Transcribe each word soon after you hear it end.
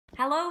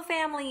Hello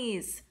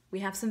families!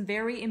 We have some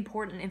very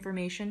important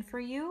information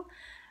for you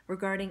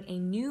regarding a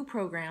new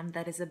program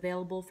that is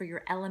available for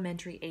your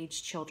elementary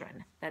age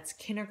children. That's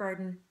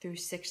kindergarten through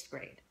 6th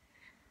grade.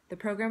 The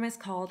program is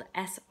called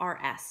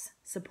SRS,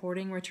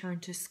 Supporting Return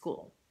to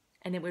School,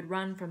 and it would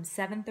run from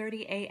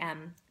 7:30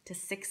 a.m. to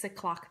 6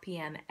 o'clock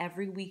p.m.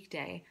 every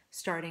weekday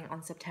starting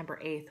on September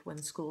 8th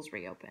when schools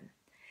reopen.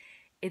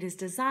 It is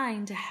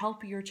designed to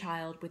help your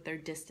child with their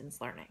distance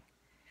learning,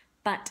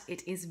 but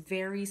it is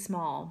very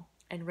small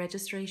and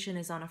registration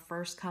is on a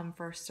first-come,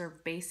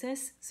 first-served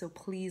basis, so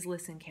please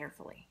listen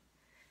carefully.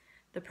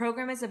 The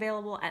program is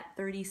available at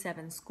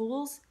 37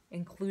 schools,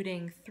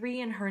 including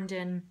 3 in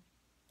Herndon,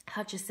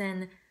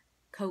 Hutchison,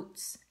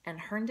 Coates, and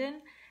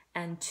Herndon,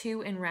 and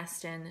 2 in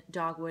Reston,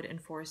 Dogwood,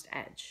 and Forest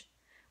Edge.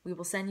 We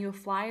will send you a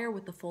flyer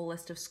with the full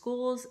list of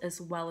schools,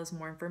 as well as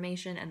more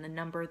information and the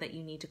number that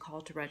you need to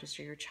call to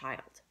register your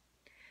child.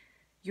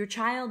 Your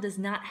child does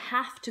not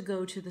have to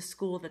go to the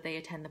school that they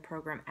attend the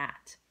program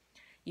at.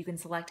 You can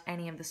select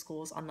any of the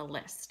schools on the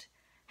list.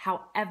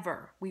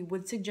 However, we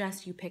would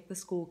suggest you pick the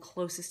school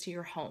closest to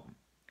your home.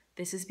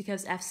 This is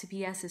because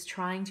FCPS is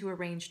trying to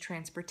arrange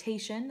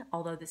transportation,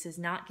 although this is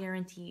not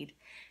guaranteed,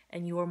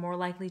 and you are more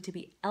likely to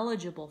be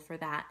eligible for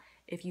that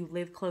if you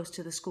live close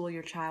to the school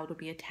your child will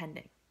be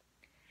attending.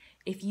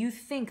 If you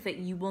think that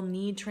you will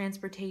need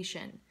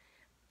transportation,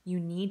 you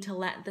need to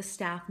let the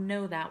staff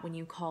know that when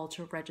you call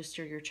to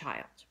register your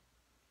child.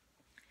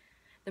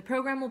 The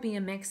program will be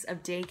a mix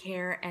of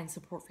daycare and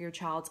support for your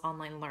child's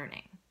online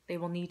learning. They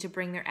will need to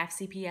bring their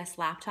FCPS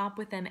laptop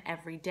with them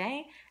every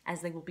day,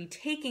 as they will be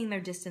taking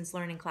their distance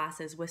learning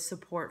classes with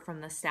support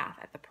from the staff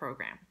at the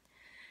program.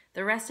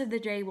 The rest of the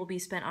day will be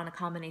spent on a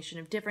combination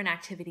of different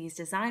activities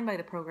designed by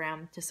the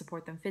program to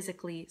support them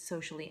physically,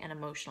 socially, and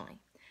emotionally.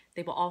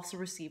 They will also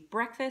receive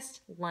breakfast,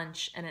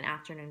 lunch, and an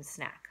afternoon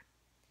snack.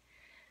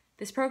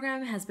 This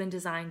program has been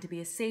designed to be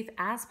as safe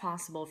as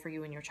possible for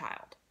you and your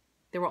child.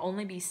 There will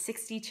only be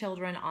 60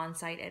 children on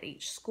site at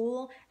each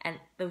school, and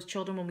those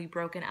children will be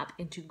broken up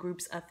into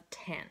groups of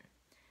 10.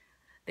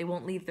 They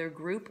won't leave their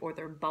group or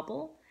their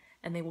bubble,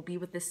 and they will be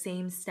with the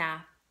same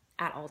staff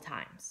at all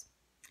times.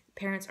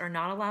 Parents are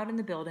not allowed in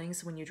the building,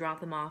 so when you drop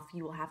them off,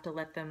 you will have to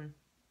let them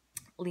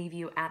leave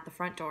you at the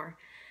front door.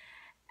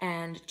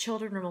 And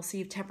children will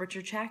receive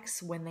temperature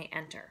checks when they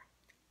enter.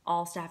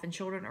 All staff and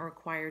children are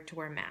required to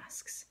wear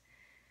masks.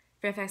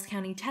 Fairfax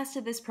County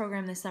tested this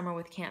program this summer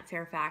with Camp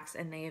Fairfax,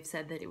 and they have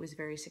said that it was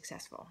very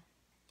successful.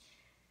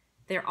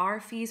 There are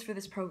fees for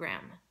this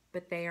program,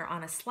 but they are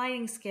on a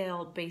sliding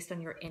scale based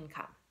on your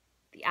income.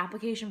 The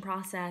application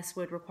process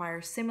would require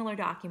similar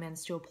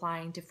documents to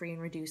applying to free and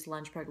reduced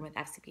lunch program with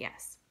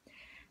FCPS.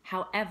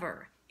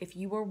 However, if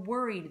you are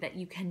worried that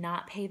you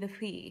cannot pay the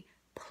fee,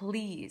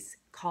 please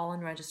call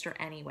and register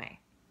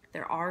anyway.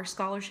 There are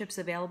scholarships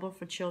available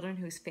for children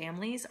whose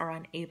families are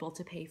unable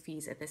to pay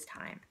fees at this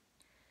time.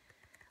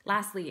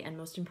 Lastly, and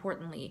most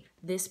importantly,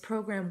 this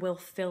program will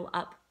fill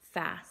up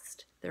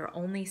fast. There are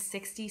only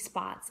 60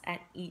 spots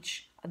at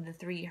each of the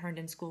 3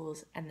 Herndon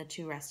schools and the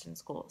 2 Reston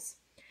schools.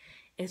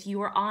 If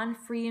you are on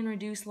free and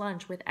reduced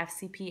lunch with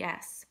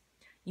FCPS,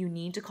 you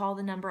need to call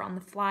the number on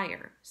the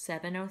flyer,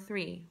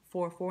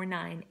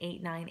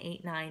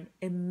 703-449-8989,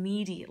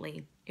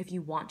 immediately if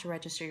you want to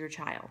register your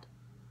child.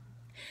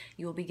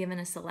 You will be given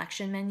a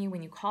selection menu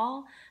when you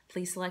call.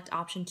 Please select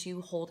option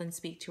 2, hold and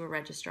speak to a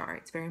registrar.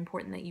 It's very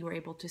important that you are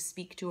able to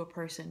speak to a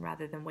person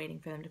rather than waiting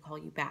for them to call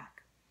you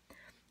back.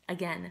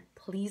 Again,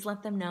 please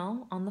let them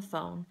know on the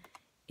phone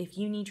if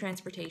you need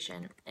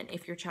transportation and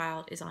if your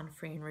child is on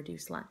free and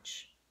reduced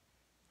lunch.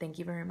 Thank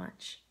you very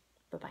much.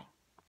 Bye-bye.